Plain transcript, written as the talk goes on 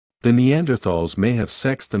The Neanderthals may have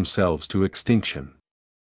sexed themselves to extinction.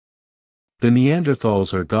 The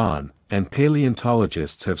Neanderthals are gone, and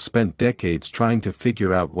paleontologists have spent decades trying to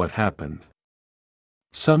figure out what happened.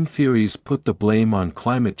 Some theories put the blame on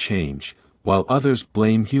climate change, while others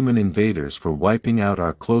blame human invaders for wiping out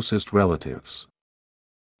our closest relatives.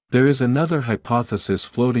 There is another hypothesis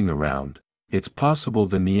floating around. It's possible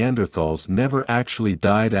the Neanderthals never actually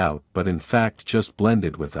died out but in fact just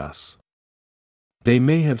blended with us. They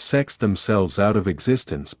may have sexed themselves out of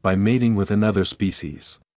existence by mating with another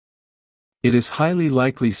species. It is highly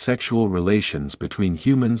likely sexual relations between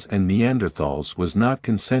humans and Neanderthals was not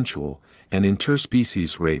consensual, and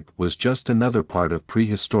interspecies rape was just another part of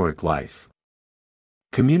prehistoric life.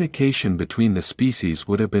 Communication between the species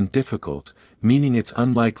would have been difficult, meaning it's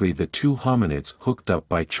unlikely the two hominids hooked up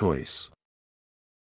by choice.